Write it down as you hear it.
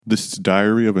This is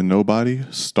Diary of a Nobody.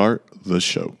 Start the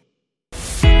show.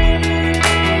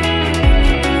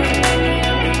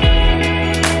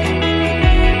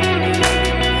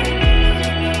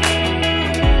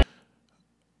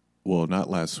 Well, not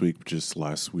last week, just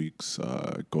last week's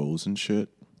goals and shit.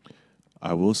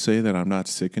 I will say that I'm not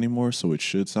sick anymore, so it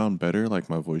should sound better. Like,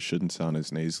 my voice shouldn't sound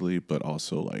as nasally, but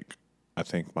also, like, I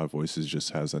think my voice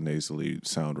just has a nasally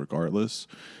sound regardless.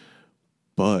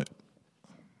 But,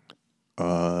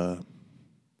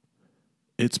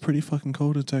 it's pretty fucking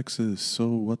cold in Texas, so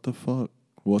what the fuck?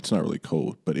 Well, it's not really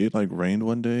cold, but it, like, rained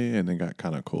one day and then got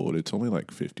kind of cold. It's only, like,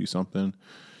 50-something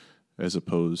as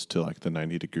opposed to, like, the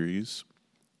 90 degrees.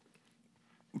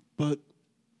 But,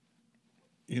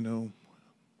 you know,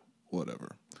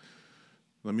 whatever.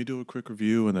 Let me do a quick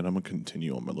review, and then I'm going to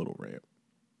continue on my little rant.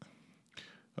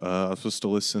 I was supposed to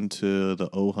listen to the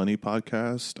Oh Honey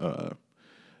podcast.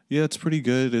 Yeah, it's pretty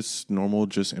good. It's normal,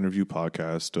 just interview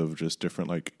podcast of just different,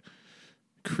 like,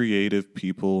 creative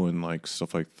people and, like,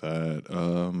 stuff like that.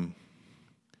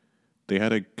 They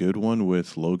had a good one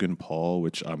with Logan Paul,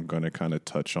 which I'm going to kind of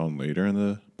touch on later in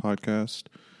the podcast.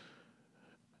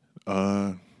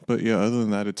 But yeah, other than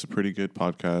that, it's a pretty good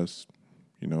podcast,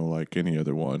 you know, like any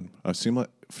other one.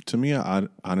 To me, I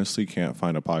honestly can't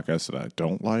find a podcast that I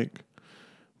don't like,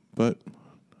 but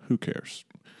who cares?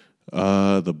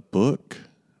 The book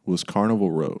was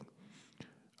Carnival Row.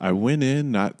 I went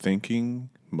in not thinking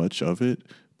much of it,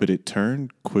 but it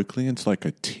turned quickly into like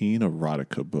a teen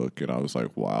erotica book, and I was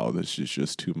like, wow, this is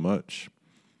just too much.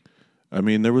 I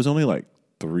mean, there was only like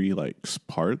 3 like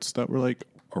parts that were like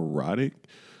erotic,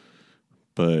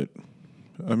 but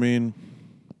I mean,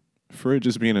 for it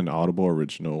just being an Audible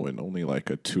original and only like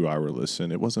a 2-hour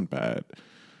listen, it wasn't bad.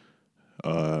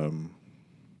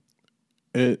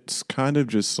 It's kind of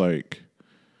just like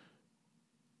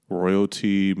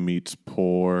royalty meets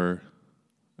poor,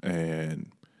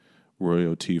 and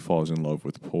royalty falls in love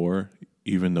with poor,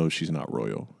 even though she's not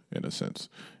royal in a sense.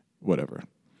 Whatever.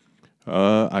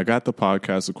 I got the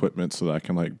podcast equipment so that I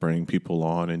can like bring people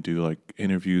on and do like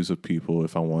interviews of people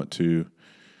if I want to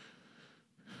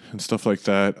and stuff like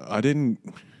that. I didn't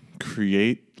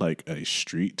create like a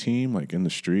street team, like in the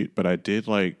street, but I did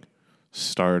like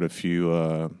start a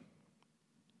few,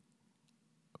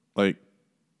 like,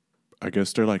 I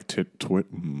guess they're like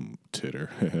Twitter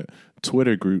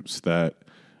groups that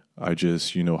I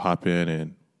just, you know, hop in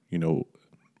and, you know,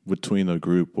 between the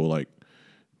group we'll like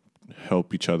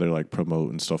help each other like promote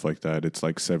and stuff like that. It's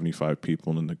like 75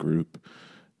 people in the group.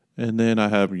 And then I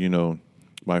have, you know,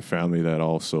 my family that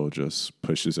also just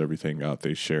pushes everything out.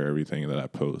 They share everything that I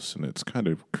post, and it's kind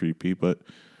of creepy, but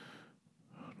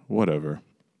whatever.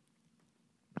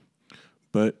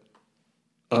 But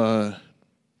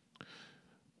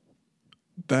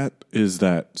that is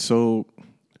that. So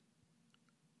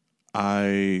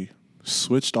I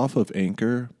switched off of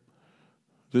Anchor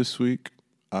this week.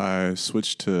 I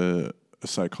switched to a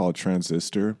site called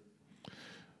Transistor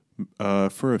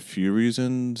for a few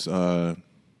reasons.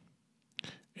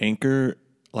 Anchor,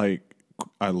 like,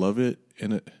 I love it,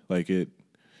 and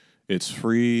it's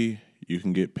free. You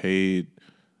can get paid,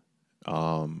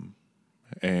 and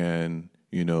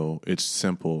you know it's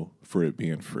simple for it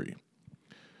being free.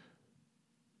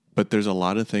 But there's a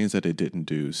lot of things that it didn't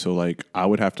do. So like I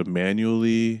would have to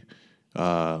manually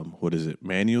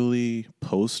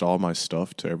post all my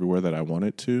stuff to everywhere that I want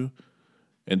it to,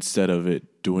 instead of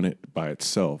it doing it by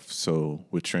itself. So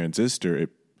with Transistor,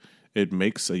 it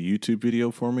makes a YouTube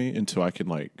video for me until I can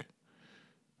like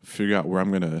figure out where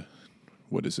I'm gonna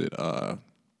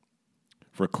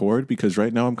record, because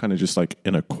right now I'm kind of just like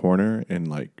in a corner in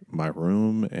like my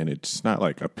room, and it's not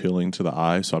like appealing to the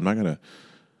eye. So I'm not gonna.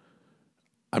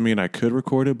 I mean, I could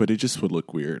record it, but it just would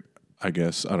look weird, I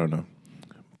guess. I don't know.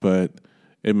 But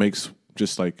it makes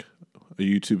just like a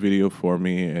YouTube video for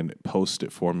me and posts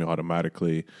it for me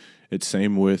automatically. It's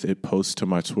same with it posts to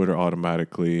my Twitter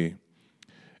automatically.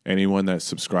 Anyone that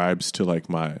subscribes to like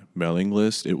my mailing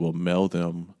list, it will mail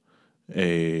them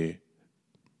pretty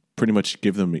much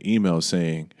give them an email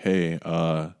saying, hey,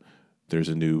 there's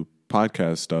a new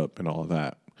podcast up and all of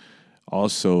that.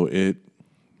 Also,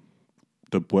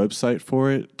 the website for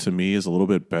it to me is a little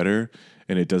bit better,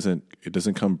 and it doesn't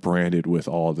come branded with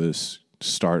all this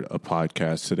start a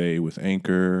podcast today with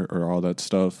Anchor or all that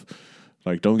stuff.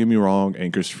 Like, don't get me wrong,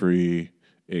 Anchor's free.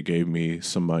 It gave me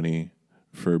some money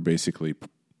for basically,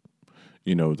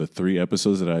 you know, the 3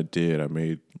 episodes that I did. I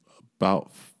made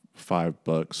about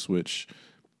 $5, which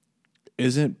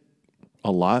isn't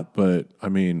a lot, but I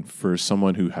mean, for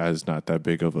someone who has not that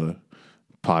big of a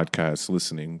podcast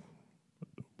listening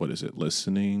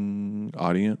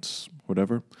audience,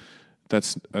 whatever,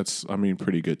 that's I mean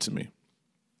pretty good to me.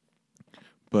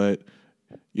 But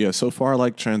yeah, so far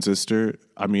like Transistor,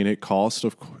 I mean it costs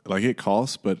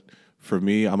but for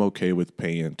me I'm okay with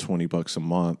paying $20 a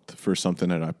month for something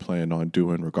that I plan on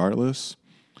doing regardless,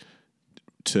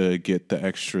 to get the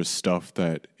extra stuff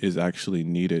that is actually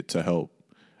needed to help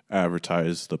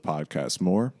advertise the podcast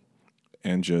more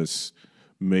and just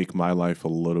make my life a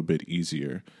little bit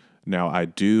easier. Now I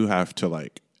do have to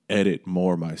like edit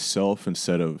more myself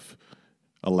instead of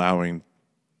allowing,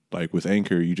 like with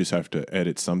Anchor, you just have to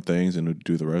edit some things and it'll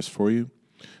do the rest for you.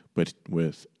 But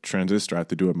with Transistor, I have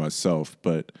to do it myself.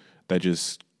 But that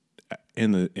just,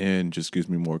 in the end, just gives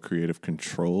me more creative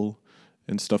control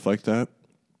and stuff like that.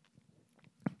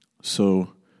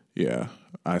 So, yeah,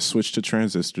 I switched to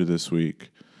Transistor this week.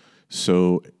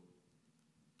 So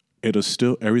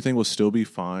everything will still be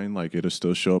fine. Like it'll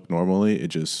still show up normally.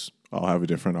 I'll have a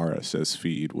different RSS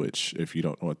feed, which if you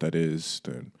don't know what that is,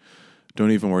 then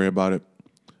don't even worry about it.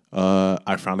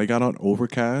 I finally got on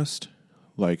Overcast.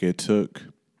 Like it took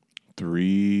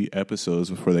 3 episodes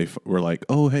before they were like,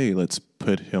 oh, hey, let's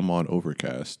put him on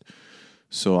Overcast.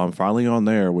 So I'm finally on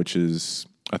there, which is,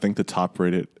 I think, the top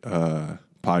rated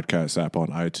podcast app on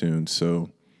iTunes.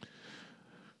 So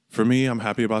for me, I'm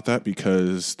happy about that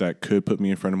because that could put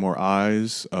me in front of more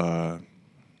eyes, well,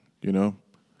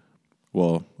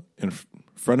 in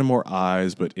front of more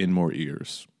eyes, but in more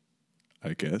ears,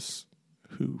 I guess.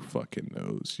 Who fucking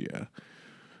knows? Yeah.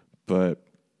 But,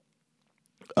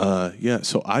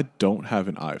 so I don't have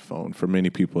an iPhone. For many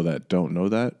people that don't know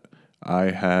that,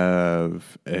 I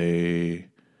have a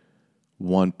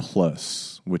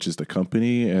OnePlus, which is the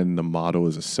company, and the model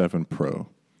is a 7 Pro.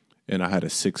 And I had a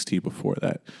 6T before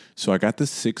that. So I got the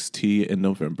 6T in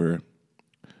November.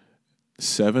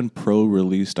 7 Pro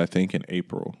released, I think, in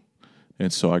April.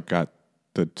 And so I got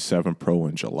the 7 Pro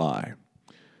in July.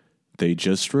 They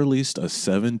just released a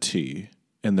 7T,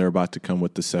 and they're about to come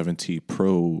with the 7T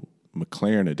Pro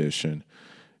McLaren edition.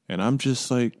 And I'm just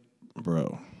like,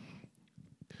 bro,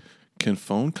 can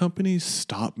phone companies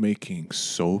stop making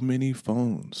so many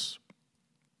phones?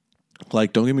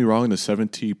 Like, don't get me wrong, the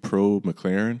 7T Pro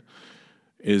McLaren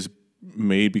is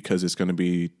made because it's going to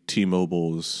be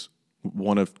T-Mobile's,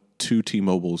 one of 2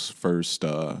 T-Mobile's first,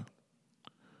 one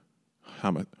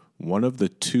of the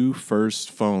 2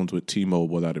 first phones with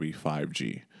T-Mobile that'll be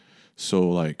 5G. So,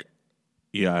 like,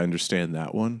 yeah, I understand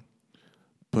that one.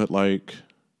 But, like,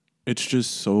 it's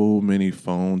just so many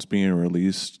phones being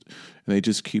released, and they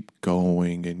just keep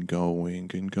going and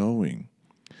going and going.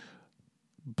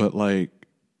 But, like,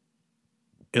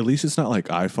 at least it's not like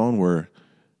iPhone where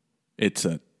it's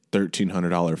a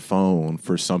 $1,300 phone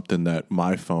for something that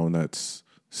my phone that's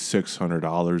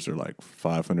 $600 or like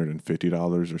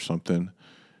 $550 or something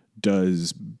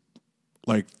does.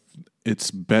 Like, it's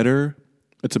better.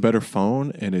 It's a better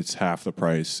phone and it's half the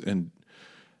price. And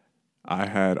I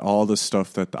had all the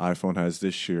stuff that the iPhone has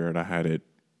this year, and I had it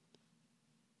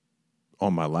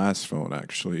on my last phone,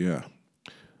 actually. Yeah.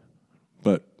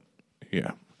 But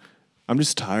yeah, I'm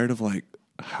just tired of like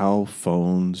how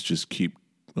phones just keep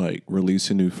like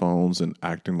releasing new phones and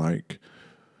acting like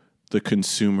the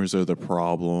consumers are the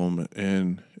problem.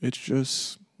 And it's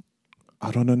just,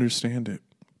 I don't understand it.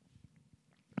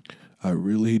 I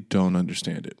really don't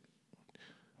understand it.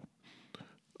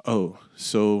 Oh,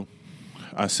 so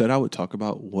I said I would talk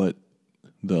about what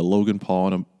the Logan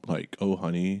Paul and like Oh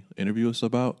Honey interview was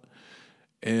about.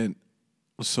 And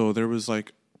so there was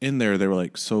like, in there, they were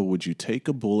like, so would you take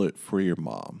a bullet for your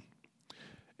mom?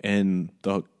 And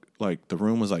the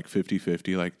room was like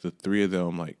 50-50. Like the 3 of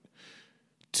them, like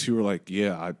 2 were like,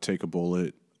 yeah, I'd take a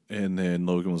bullet. And then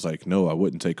Logan was like, no, I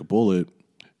wouldn't take a bullet.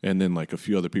 And then like a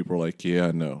few other people were like, yeah,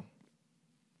 no.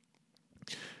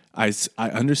 I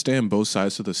understand both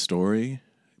sides of the story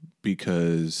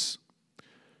because,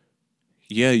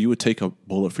 yeah, you would take a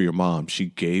bullet for your mom. She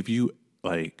gave you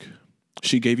life.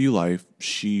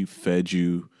 She fed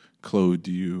you, clothed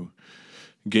you,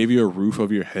 gave you a roof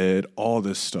over your head, all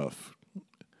this stuff.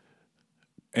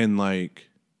 And like,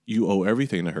 you owe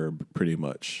everything to her pretty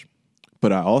much.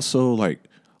 But I also like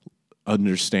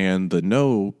understand the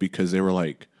no, because they were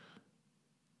like,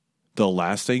 the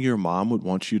last thing your mom would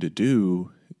want you to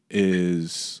do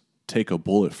is take a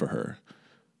bullet for her.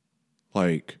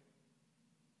 Like,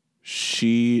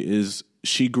 she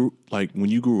grew, like, when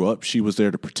you grew up, she was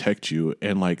there to protect you.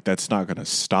 And like, that's not going to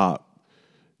stop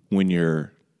when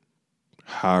you're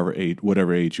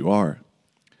whatever age you are.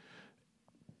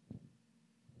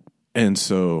 And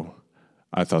so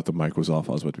I thought the mic was off.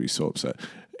 I was about to be so upset.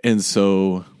 And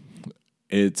so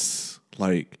it's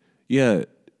like, yeah,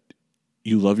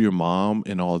 you love your mom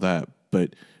and all that,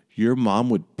 but your mom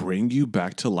would bring you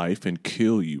back to life and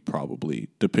kill you, probably,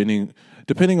 depending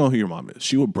on who your mom is.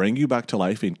 She would bring you back to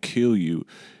life and kill you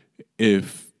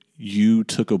if you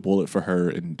took a bullet for her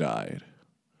and died.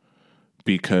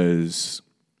 Because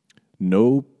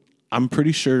I'm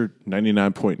pretty sure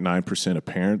 99.9% of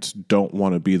parents don't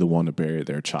want to be the one to bury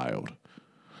their child.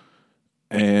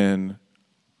 And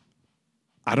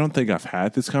I don't think I've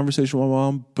had this conversation with my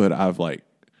mom, but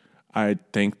I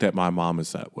think that my mom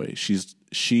is that way.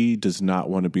 She does not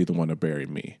want to be the one to bury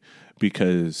me,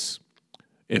 because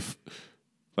if,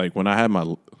 like, when I had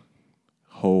my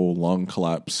whole lung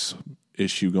collapse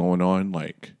issue going on,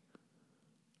 like,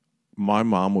 my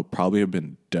mom would probably have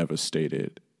been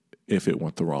devastated if it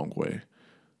went the wrong way.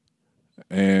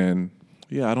 And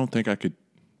yeah, I don't think I could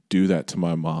do that to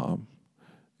my mom.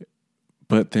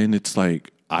 But then it's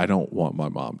like, I don't want my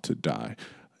mom to die.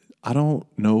 I don't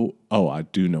know. Oh, I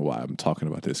do know why I'm talking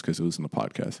about this, because it was in the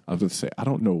podcast. I was going to say, I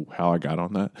don't know how I got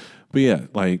on that. But yeah,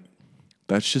 like,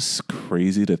 that's just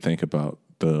crazy to think about,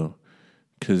 though.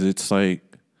 Because it's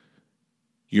like,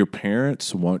 your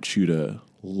parents want you to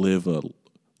live a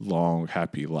long,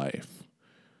 happy life,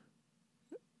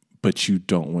 but you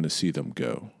don't want to see them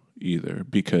go either.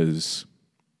 Because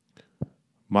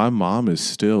my mom is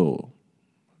still,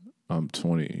 I'm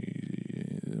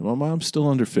 20, my mom's still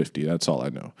under 50. That's all I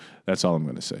know. That's all I'm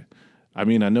going to say. I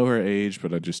mean, I know her age,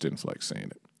 but I just didn't feel like saying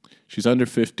it. She's under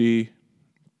 50,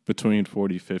 between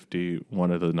 40, 50, one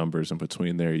of the numbers in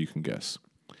between there, you can guess.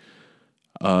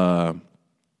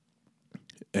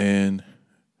 And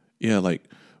yeah, like,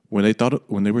 when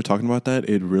they were talking about that,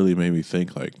 it really made me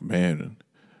think, like, man,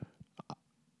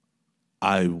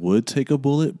 I would take a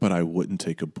bullet, but I wouldn't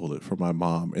take a bullet for my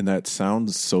mom. And that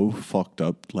sounds so fucked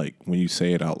up, like, when you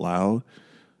say it out loud.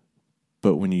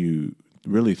 But when you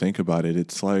really think about it,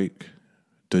 it's like,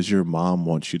 does your mom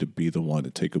want you to be the one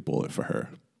to take a bullet for her?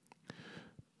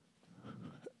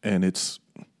 And it's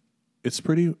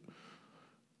pretty,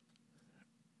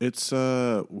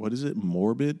 what is it?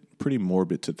 Morbid? Pretty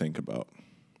morbid to think about.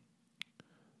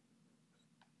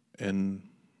 And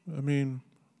I mean,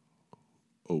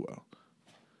 oh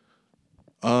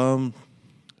well.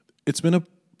 It's been a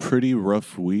pretty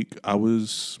rough week. I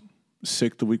was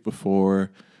sick the week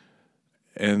before,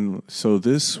 and so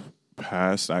this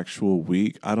past actual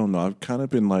week, I don't know, I've kind of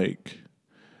been like,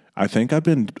 I think I've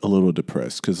been a little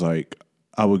depressed, because, like,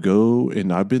 I would go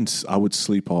and I would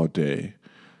sleep all day.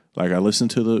 Like, I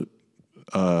listened to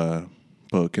the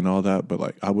book and all that, but,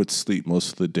 like, I would sleep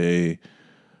most of the day.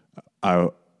 I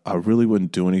really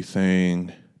wouldn't do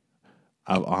anything.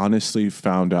 I've honestly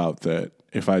found out that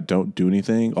if I don't do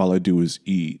anything, all I do is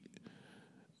eat.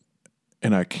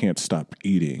 And I can't stop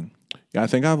eating. Yeah, I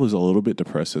think I was a little bit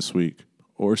depressed this week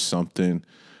or something.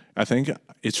 I think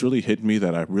it's really hit me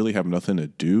that I really have nothing to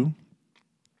do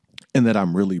and that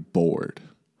I'm really bored.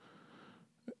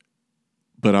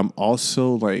 But I'm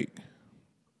also like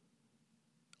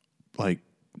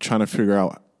trying to figure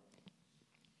out,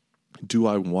 do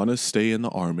I want to stay in the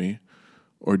Army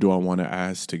or do I want to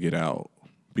ask to get out?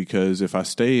 Because if I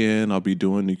stay in, I'll be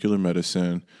doing nuclear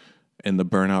medicine, and the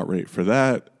burnout rate for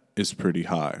that is pretty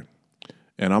high.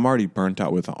 And I'm already burnt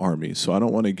out with the Army, so I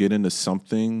don't want to get into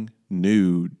something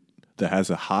new that has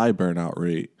a high burnout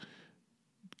rate,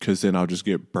 because then I'll just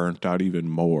get burnt out even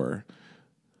more.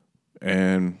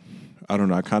 And I don't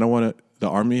know, I kind of want to, the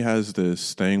Army has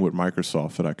this thing with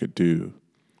Microsoft that I could do.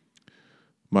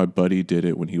 My buddy did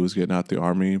it when he was getting out the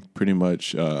Army, pretty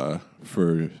much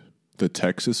for the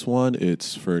Texas one.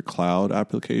 It's for cloud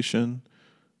application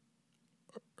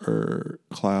or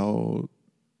cloud,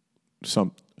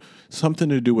 something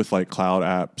to do with, like, cloud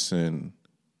apps and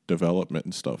development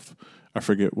and stuff. I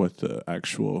forget what the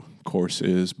actual course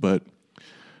is, but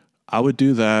I would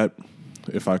do that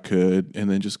if I could, and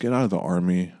then just get out of the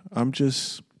Army. I'm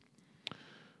just,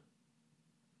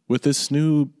 with this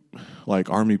new,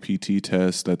 like, Army PT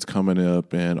test that's coming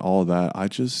up and all that, I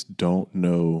just don't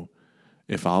know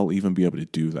if I'll even be able to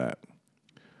do that.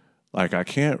 Like, I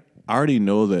already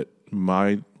know that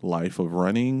my life of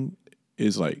running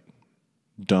is, like,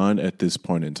 done at this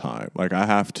point in time. Like, I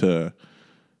have to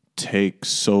take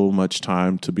so much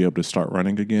time to be able to start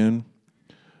running again.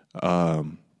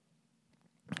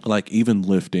 Like, even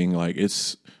lifting, like,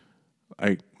 it's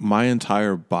like my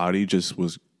entire body just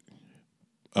was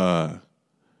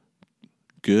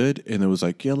good, and it was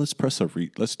like, yeah, let's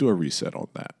let's do a reset on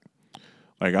that.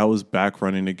 Like, I was back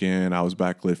running again, I was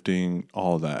back lifting,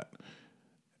 all that.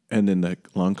 And then the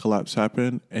lung collapse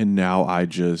happened, and now I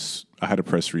had to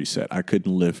press reset. I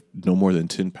couldn't lift no more than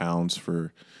 10 pounds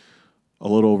for a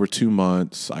little over 2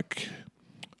 months. I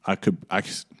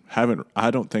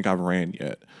don't think I've ran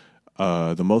yet.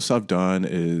 The most I've done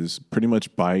is pretty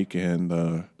much bike and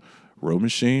the row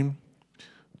machine.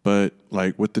 But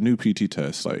like with the new PT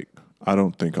test, like I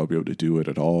don't think I'll be able to do it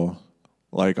at all.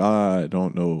 Like I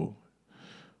don't know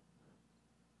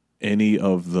any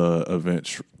of the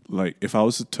events. Like if I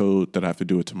was told that I have to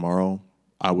do it tomorrow,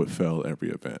 I would fail every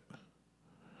event.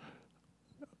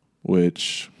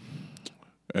 Which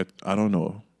I don't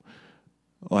know.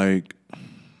 Like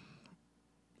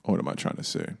what am I trying to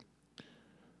say?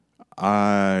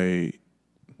 I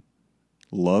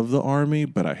love the Army,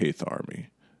 but I hate the Army.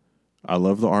 I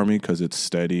love the Army because it's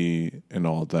steady and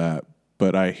all that,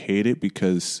 but I hate it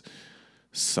because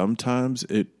sometimes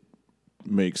it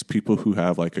makes people who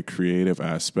have like a creative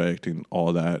aspect and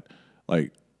all that,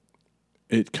 like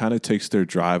it kind of takes their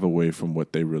drive away from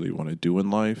what they really want to do in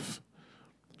life.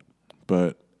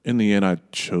 But in the end, I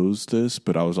chose this,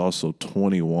 but I was also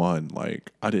 21.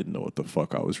 Like, I didn't know what the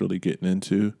fuck I was really getting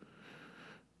into.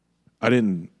 I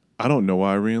don't know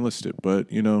why I re-enlisted, but,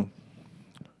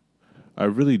 I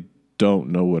really don't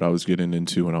know what I was getting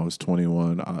into when I was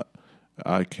 21.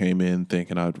 I came in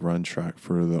thinking I'd run track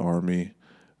for the Army.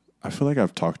 I feel like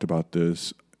I've talked about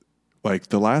this. Like,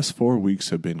 the last 4 weeks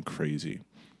have been crazy.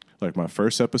 Like, my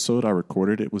first episode I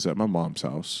recorded, it was at my mom's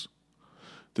house.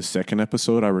 The second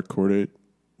episode I recorded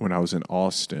when I was in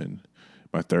Austin.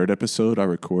 My third episode I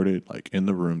recorded, like, in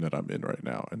the room that I'm in right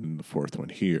now. And then the fourth one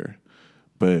here.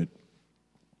 But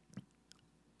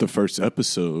the first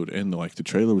episode and, like, the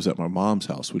trailer was at my mom's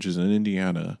house, which is in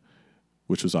Indiana,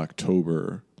 which was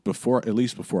October, at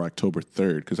least before October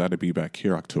 3rd, because I had to be back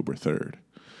here October 3rd.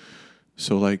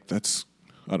 So, like,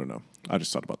 I don't know. I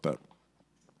just thought about that.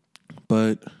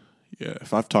 But, yeah,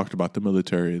 if I've talked about the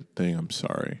military thing, I'm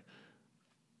sorry.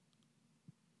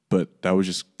 But that was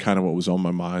just kind of what was on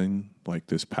my mind, like,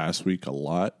 this past week a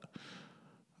lot.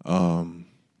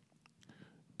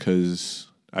 Because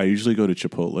I usually go to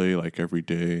Chipotle, like, every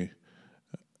day.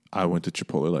 I went to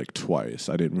Chipotle, like, twice.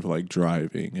 I didn't like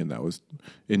driving,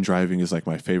 and driving is, like,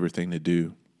 my favorite thing to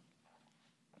do.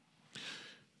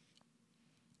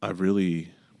 I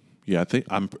think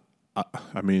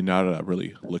I mean, now that I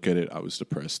really look at it, I was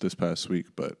depressed this past week,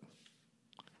 but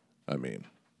I mean,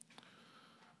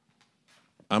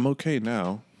 I'm okay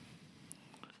now,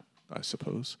 I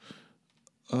suppose.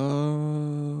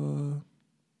 Oh,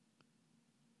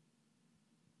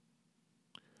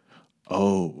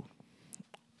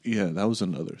 yeah, that was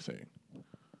another thing.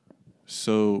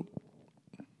 So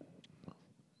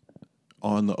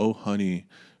on the Oh Honey,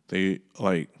 they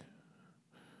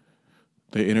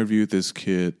interviewed this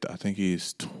kid, I think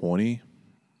he's 20,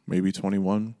 maybe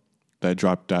 21, that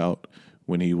dropped out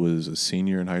when he was a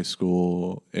senior in high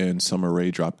school, and Summer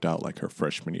Rae dropped out like her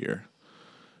freshman year.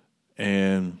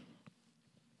 And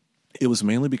it was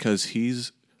mainly because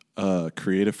he's a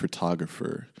creative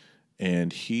photographer,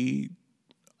 and he,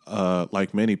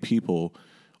 like many people,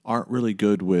 aren't really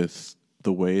good with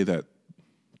the way that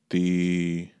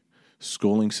the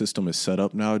schooling system is set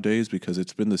up nowadays, because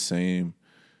it's been the same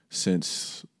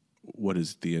since what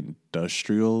is the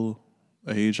industrial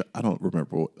age? I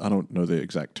don't know the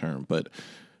exact term, but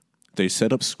they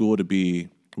set up school to be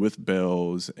with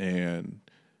bells and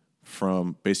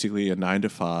from basically a 9 to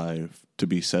 5 to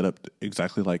be set up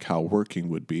exactly like how working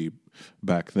would be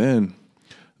back then.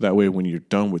 That way, when you're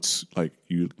done with, like,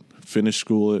 you finish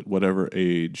school at whatever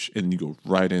age and you go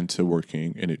right into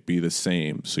working, and it be the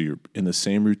same. So you're in the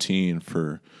same routine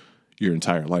for your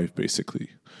entire life,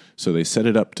 basically. So they set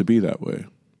it up to be that way.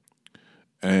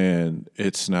 And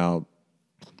it's now,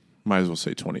 might as well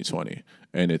say 2020,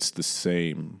 and it's the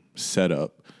same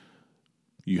setup.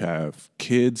 You have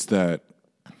kids that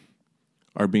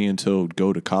are being told,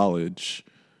 go to college,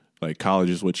 like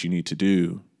college is what you need to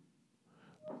do.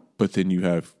 But then you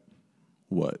have,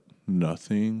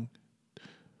 nothing?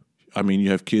 I mean, you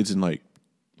have kids in like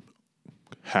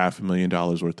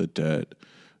 $500,000 worth of debt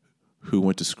who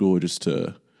went to school just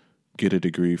to get a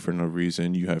degree for no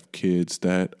reason. You have kids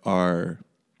that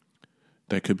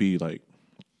could be like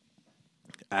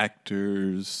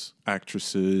actors,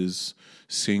 actresses,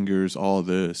 singers, all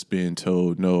this, being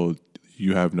told, no,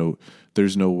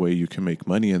 there's no way you can make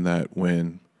money in that,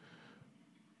 when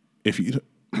if you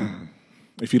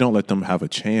don't let them have a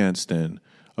chance, then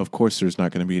of course there's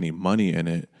not going to be any money in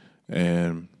it.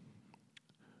 And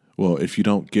well, if you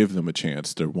don't give them a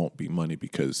chance, there won't be money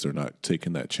because they're not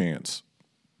taking that chance.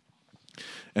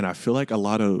 And I feel like a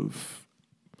lot of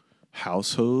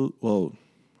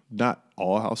not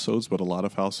all households, but a lot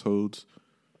of households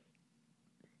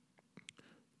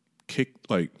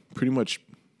pretty much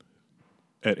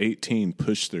at 18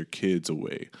 push their kids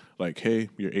away. Like, hey,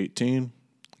 you're 18,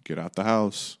 get out the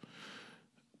house.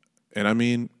 And I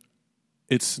mean,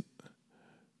 it's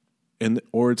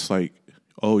or it's like,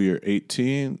 oh, you're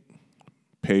 18,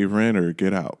 pay rent or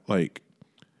get out. Like,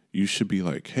 you should be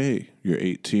like, hey, you're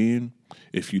 18.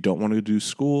 If you don't want to do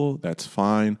school, that's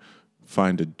fine.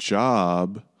 Find a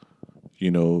job,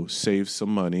 save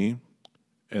some money.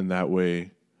 And that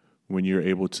way, when you're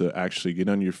able to actually get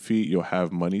on your feet, you'll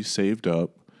have money saved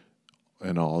up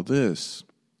and all this.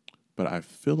 But I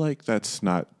feel like that's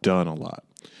not done a lot.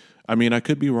 I mean, I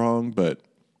could be wrong, but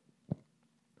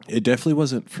it definitely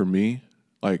wasn't for me.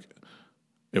 Like,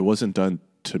 it wasn't done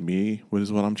to me,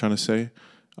 is what I'm trying to say.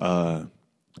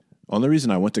 Only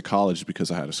reason I went to college is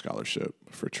because I had a scholarship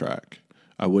for track.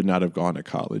 I would not have gone to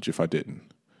college if I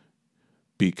didn't.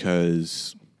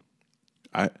 Because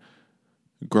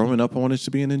growing up, I wanted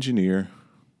to be an engineer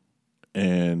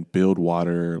and build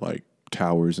water, like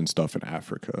towers and stuff in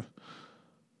Africa.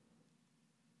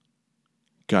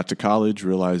 Got to college,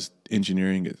 realized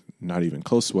engineering is not even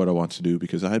close to what I want to do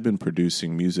because I had been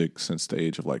producing music since the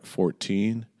age of like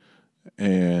 14.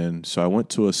 And so I went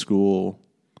to a school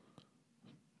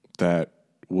that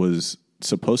was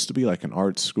supposed to be like an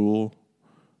art school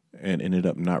and ended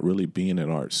up not really being an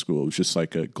art school. It was just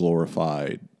like a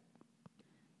glorified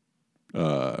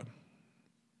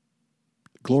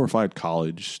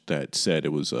college that said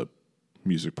it was a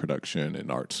music production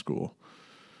and art school.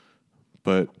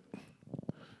 But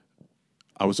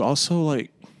I was also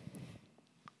like,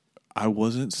 I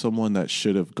wasn't someone that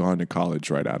should have gone to college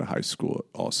right out of high school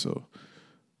also.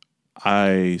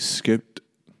 I skipped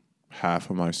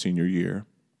half of my senior year.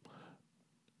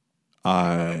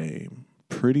 I'm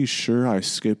pretty sure I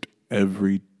skipped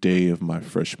every day of my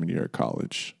freshman year of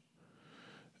college.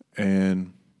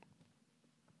 And,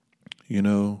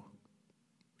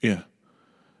 yeah.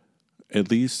 At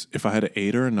least if I had an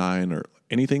 8 or a 9 or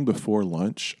anything before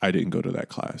lunch, I didn't go to that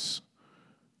class.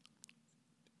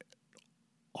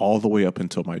 All the way up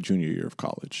until my junior year of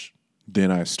college.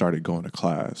 Then I started going to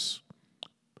class.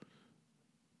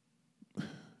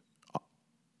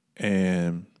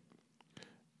 And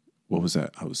what was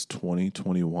that? I was 20,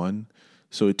 21.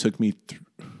 So it took me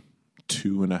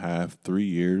 2.5, 3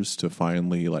 years to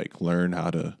finally like learn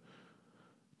how to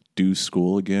do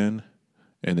school again.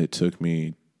 And it took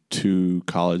me 2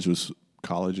 colleges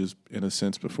in a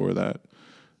sense before that.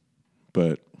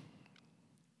 But,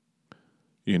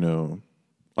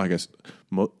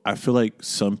 I feel like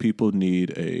some people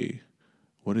need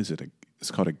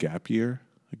it's called a gap year?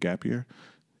 A gap year?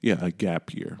 Yeah, a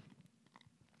gap year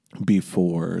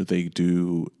before they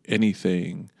do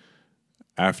anything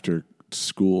after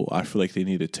school. I feel like they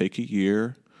need to take a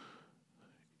year,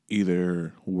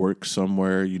 either work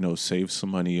somewhere, save some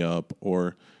money up,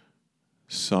 or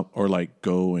like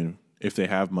go and if they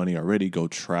have money already, go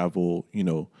travel,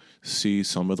 see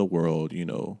some of the world,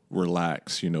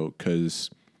 relax, because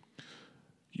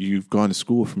you've gone to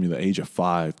school from the age of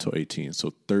 5 to 18.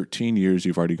 So 13 years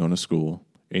you've already gone to school,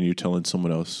 and you're telling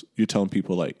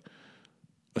people like,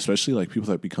 especially like people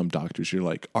that become doctors, you're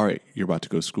like, all right, you're about to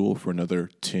go to school for another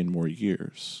 10 more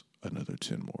years. Another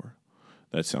 10 more.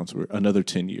 That sounds weird. Another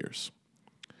 10 years.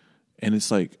 And it's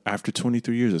like, after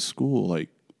 23 years of school, like,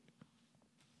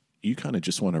 you kind of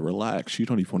just want to relax. You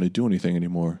don't even want to do anything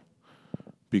anymore.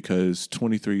 Because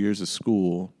 23 years of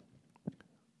school,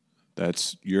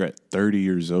 you're at 30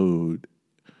 years old.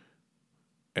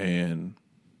 And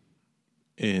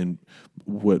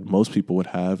what most people would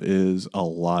have is a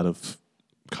lot of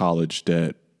college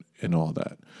debt and all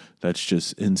that. That's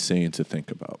just insane to think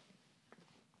about.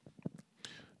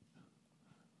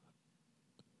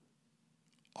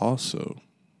 Also,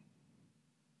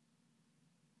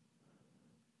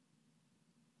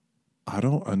 I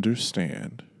don't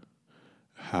understand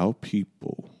how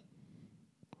people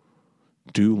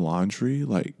do laundry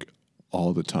like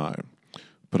all the time.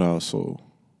 But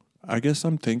I guess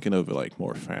I'm thinking of it like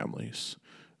more families.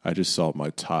 I just saw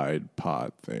my Tide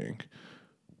Pod thing.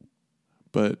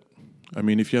 But, I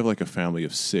mean, if you have like a family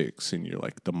of 6 and you're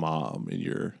like the mom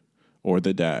or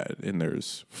the dad and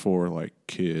there's 4 like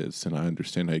kids, and I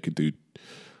understand how you could do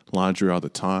laundry all the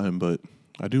time, but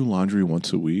I do laundry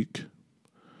once a week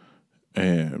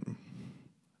and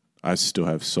I still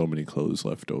have so many clothes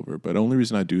left over. But the only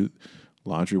reason I do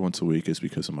laundry once a week is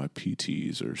because of my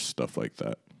PTs or stuff like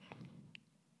that.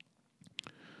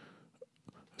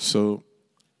 So,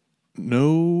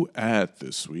 no ad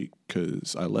this week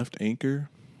because I left Anchor,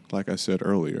 like I said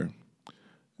earlier,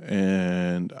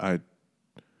 and I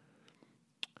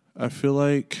feel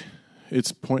like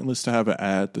it's pointless to have an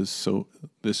ad this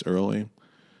early,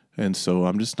 and so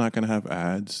I'm just not going to have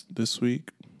ads this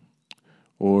week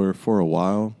or for a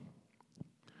while.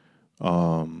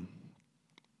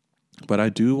 But I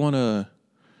do want to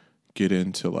get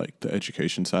into like the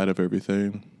education side of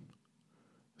everything.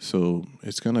 So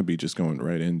it's going to be just going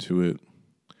right into it.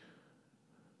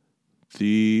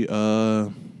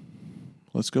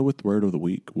 Let's go with word of the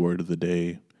week, word of the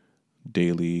day,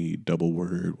 daily, double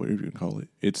word, whatever you can call it.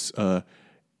 It's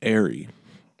airy.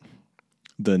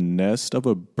 The nest of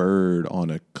a bird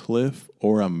on a cliff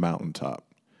or a mountaintop.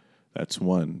 That's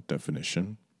one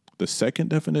definition. The second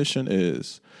definition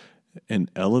is an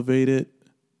elevated,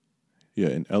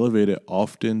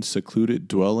 often secluded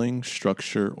dwelling,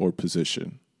 structure, or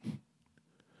position.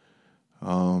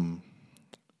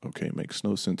 Okay, makes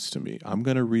no sense to me. I'm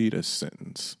going to read a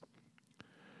sentence.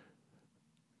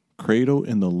 Cradle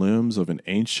in the limbs of an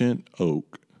ancient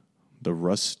oak, the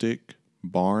rustic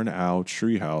barn owl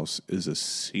treehouse is a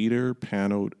cedar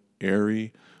paneled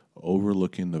eyrie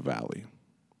overlooking the valley.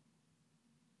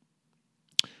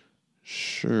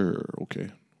 Sure, okay.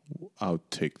 I'll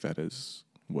take that as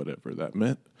whatever that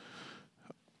meant.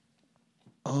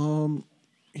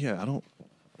 Yeah, I don't.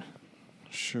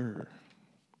 Sure.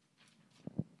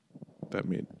 That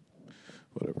made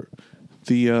whatever.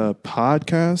 The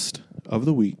podcast of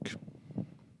the week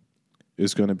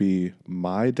is going to be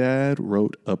My Dad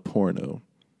Wrote a Porno.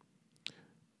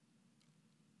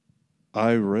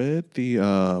 I read the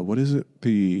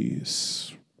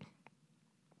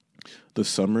the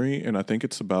summary, and I think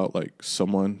it's about like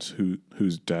someone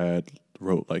whose dad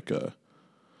wrote like a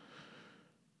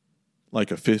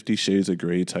 50 Shades of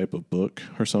Grey type of book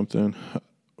or something.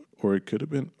 Or it could have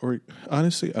been, or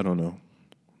honestly, I don't know.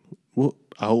 Well,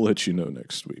 I'll let you know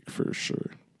next week for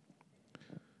sure.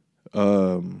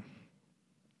 The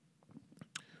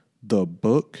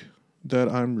book that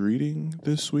I'm reading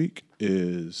this week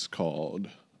is called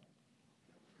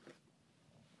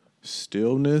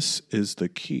Stillness is the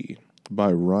Key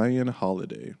by Ryan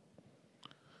Holiday.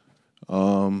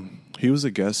 He was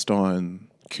a guest on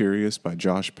Curious by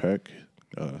Josh Peck.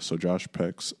 So Josh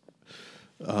Peck's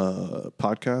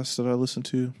podcast that I listen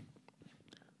to.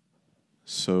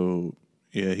 So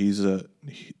yeah, he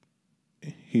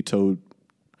told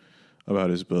about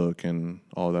his book and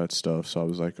all that stuff. So I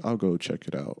was like, I'll go check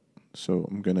it out. So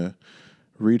I'm gonna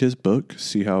read his book,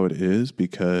 see how it is,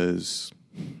 because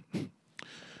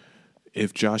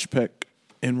if Josh Peck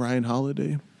and Ryan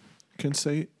Holiday can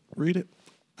say read it,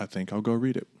 I think I'll go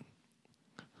read it.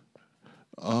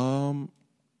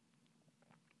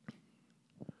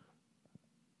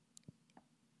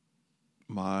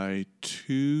 My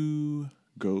two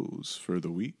goes for the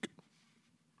week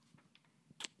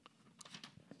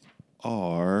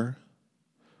are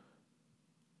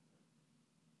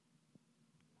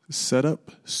set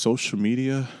up social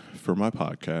media for my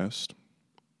podcast.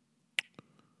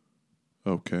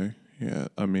 Okay. Yeah.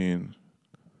 I mean,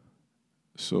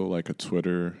 so like a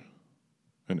Twitter,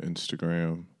 an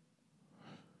Instagram.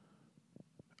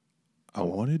 I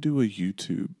want to do a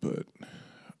YouTube, but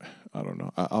I don't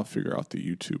know. I'll figure out the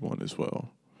YouTube one as well.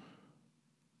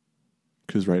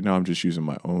 Because right now I'm just using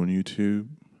my own YouTube.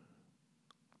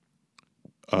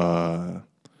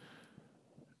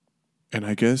 And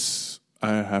I guess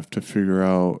I have to figure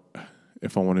out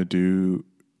if I want to do...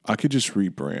 I could just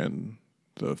rebrand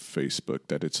the Facebook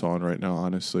that it's on right now,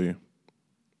 honestly.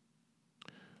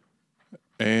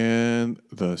 And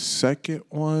the second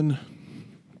one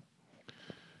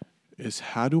is,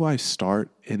 how do I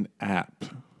start an app?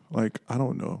 Like, I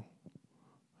don't know.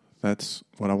 That's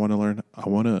what I want to learn. I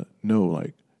want to know,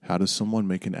 like, how does someone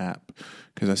make an app?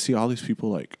 Because I see all these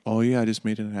people like, oh, yeah, I just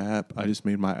made an app. I just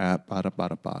made my app. Bada,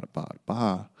 bada, bada, bada,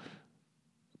 bada.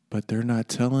 But they're not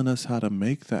telling us how to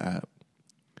make the app.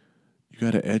 You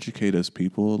got to educate us,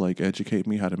 people. Like, educate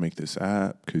me how to make this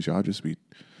app. Because y'all just be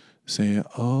saying,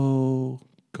 oh,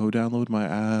 go download my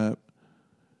app.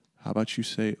 How about you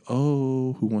say,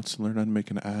 oh, who wants to learn how to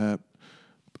make an app?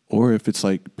 Or if it's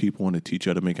like people want to teach you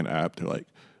how to make an app, they're like,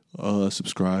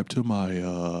 subscribe to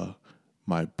my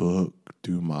my book,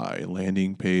 do my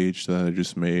landing page that I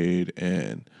just made,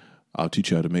 and I'll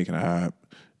teach you how to make an app.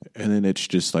 And then it's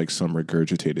just like some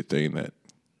regurgitated thing that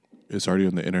is already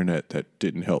on the internet that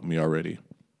didn't help me already.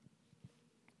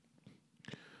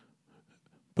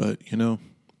 But, you know,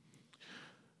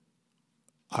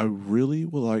 I really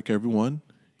would like everyone,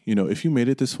 you know, if you made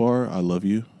it this far, I love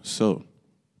you. So,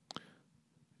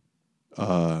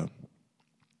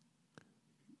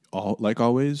 like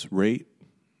always, rate,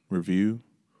 review,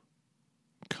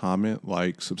 comment,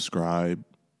 like, subscribe,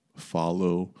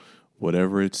 follow,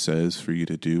 whatever it says for you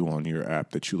to do on your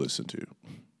app that you listen to.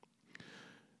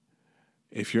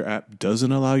 If your app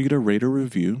doesn't allow you to rate or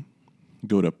review,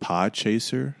 go to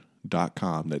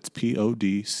podchaser.com. That's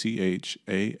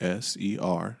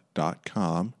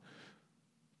PODCHASER.com.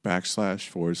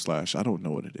 // I don't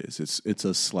know what it is. It's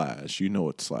a slash. You know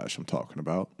what slash I'm talking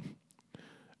about.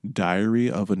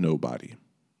 Diary of a Nobody.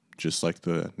 Just like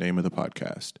the name of the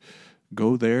podcast.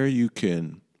 Go there. You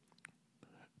can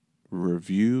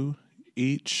review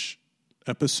each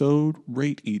episode,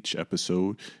 rate each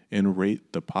episode, and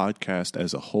rate the podcast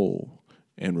as a whole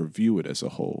and review it as a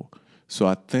whole. So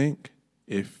I think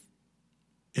if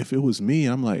it was me,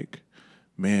 I'm like,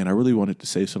 man, I really wanted to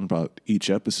say something about each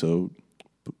episode.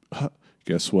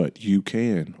 Guess what? You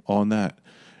can on that.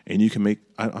 And you can make,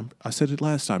 I said it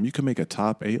last time, you can make a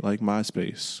top 8 like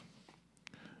MySpace.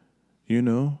 You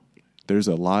know, there's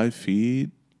a live feed.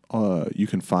 You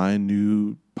can find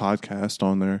new podcasts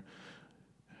on there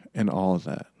and all of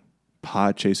that.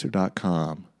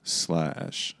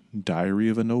 Podchaser.com/Diary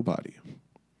of a Nobody.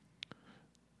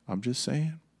 I'm just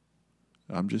saying.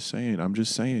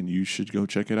 You should go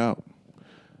check it out.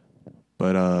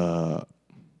 But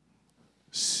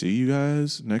see you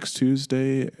guys next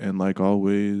Tuesday. And like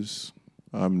always,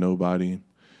 I'm nobody.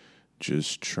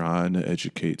 Just trying to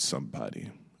educate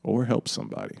somebody or help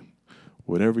somebody.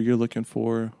 Whatever you're looking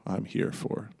for, I'm here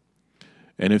for.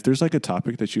 And if there's like a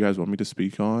topic that you guys want me to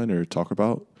speak on or talk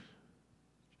about,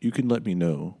 you can let me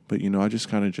know. But, I just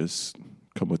kind of just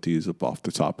come with these up off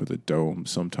the top of the dome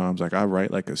sometimes. Like I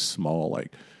write like a small,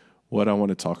 like what I want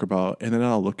to talk about. And then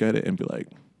I'll look at it and be like,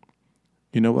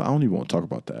 you know what? I don't even want to talk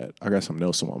about that. I got something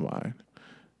else on my mind.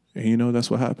 And that's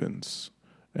what happens.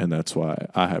 And that's why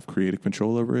I have creative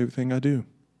control over everything I do.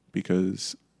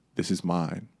 Because this is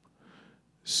mine.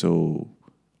 So,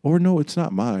 or no, it's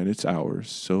not mine. It's ours.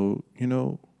 So,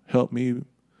 help me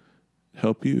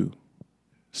help you.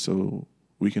 So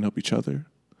we can help each other.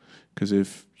 Because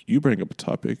if you bring up a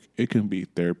topic, it can be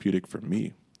therapeutic for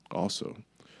me also.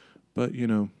 But,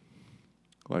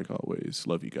 like always,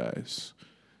 love you guys.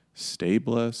 Stay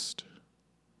blessed.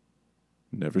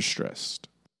 Never stressed.